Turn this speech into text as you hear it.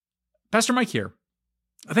Pastor Mike here.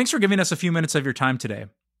 Thanks for giving us a few minutes of your time today.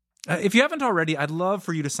 If you haven't already, I'd love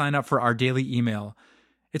for you to sign up for our daily email.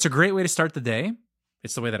 It's a great way to start the day.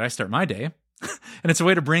 It's the way that I start my day. And it's a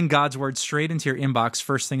way to bring God's word straight into your inbox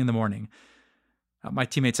first thing in the morning. My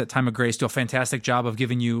teammates at Time of Grace do a fantastic job of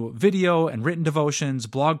giving you video and written devotions,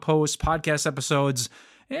 blog posts, podcast episodes,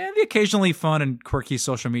 and the occasionally fun and quirky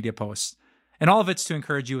social media posts. And all of it's to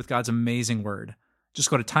encourage you with God's amazing word. Just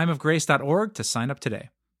go to timeofgrace.org to sign up today.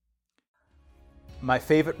 My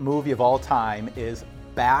favorite movie of all time is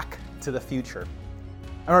Back to the Future.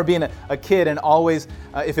 I remember being a kid and always,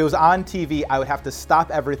 if it was on TV, I would have to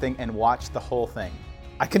stop everything and watch the whole thing.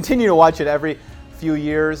 I continue to watch it every few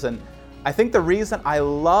years, and I think the reason I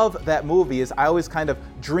love that movie is I always kind of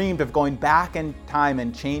dreamed of going back in time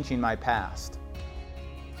and changing my past.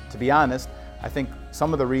 To be honest, I think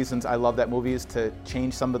some of the reasons I love that movie is to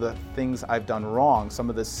change some of the things I've done wrong, some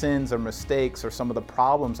of the sins or mistakes or some of the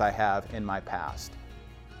problems I have in my past.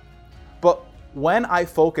 But when I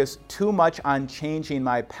focus too much on changing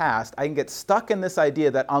my past, I can get stuck in this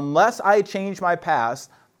idea that unless I change my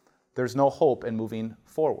past, there's no hope in moving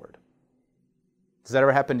forward. Does that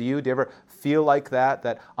ever happen to you? Do you ever feel like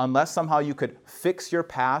that unless somehow you could fix your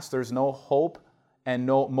past, there's no hope and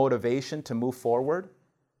no motivation to move forward?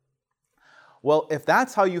 Well, if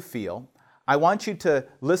that's how you feel, I want you to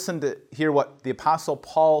listen to hear what the Apostle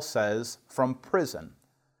Paul says from prison.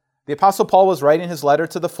 The Apostle Paul was writing his letter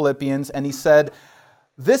to the Philippians, and he said,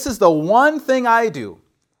 "This is the one thing I do,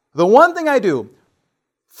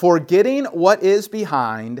 forgetting what is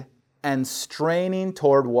behind and straining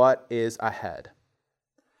toward what is ahead."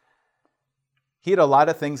 He had a lot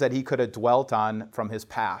of things that he could have dwelt on from his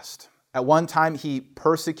past. At one time, he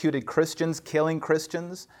persecuted Christians, killing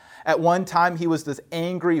Christians. At one time, he was this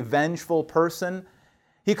angry, vengeful person.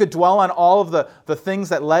 He could dwell on all of the things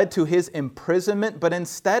that led to his imprisonment, but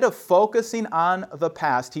instead of focusing on the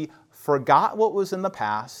past, he forgot what was in the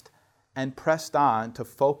past and pressed on to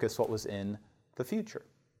focus what was in the future.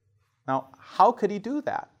 Now, how could he do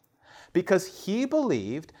that? Because he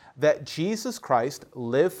believed that Jesus Christ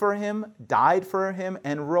lived for him, died for him,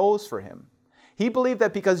 and rose for him. He believed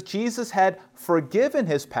that because Jesus had forgiven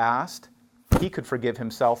his past, he could forgive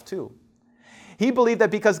himself too. He believed that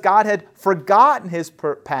because God had forgotten his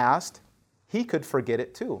past, he could forget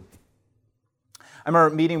it too. I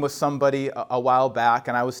remember meeting with somebody a while back,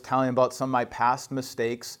 and I was telling him about some of my past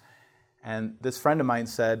mistakes, and this friend of mine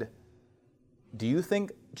said, "Do you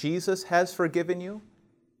think Jesus has forgiven you?"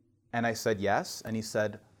 And I said, "Yes." And he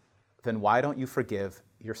said, "Then why don't you forgive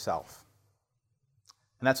yourself?"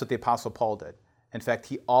 And that's what the Apostle Paul did. In fact,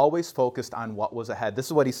 he always focused on what was ahead. This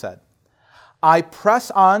is what he said: "I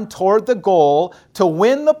press on toward the goal to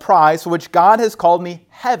win the prize for which God has called me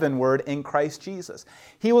heavenward in Christ Jesus."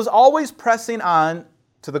 He was always pressing on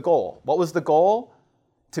to the goal. What was the goal?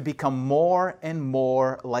 To become more and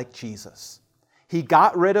more like Jesus. He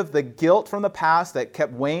got rid of the guilt from the past that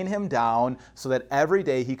kept weighing him down so that every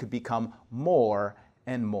day he could become more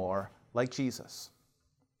and more like Jesus.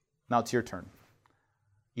 Now it's your turn.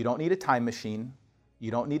 You don't need a time machine. You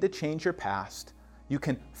don't need to change your past. You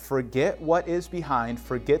can forget what is behind,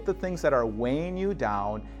 forget the things that are weighing you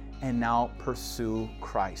down, and now pursue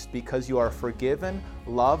Christ. Because you are a forgiven,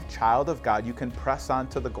 loved child of God, you can press on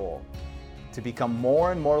to the goal to become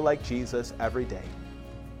more and more like Jesus every day.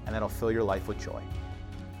 And that'll fill your life with joy.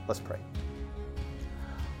 Let's pray.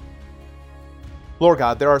 Lord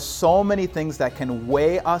God, there are so many things that can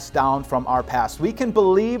weigh us down from our past. We can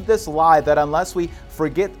believe this lie that unless we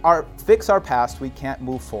fix our past, we can't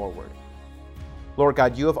move forward. Lord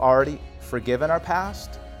God, you have already forgiven our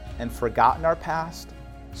past and forgotten our past,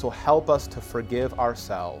 so help us to forgive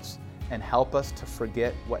ourselves and help us to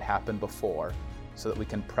forget what happened before so that we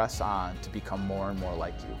can press on to become more and more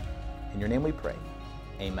like you. In your name we pray.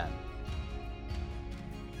 Amen.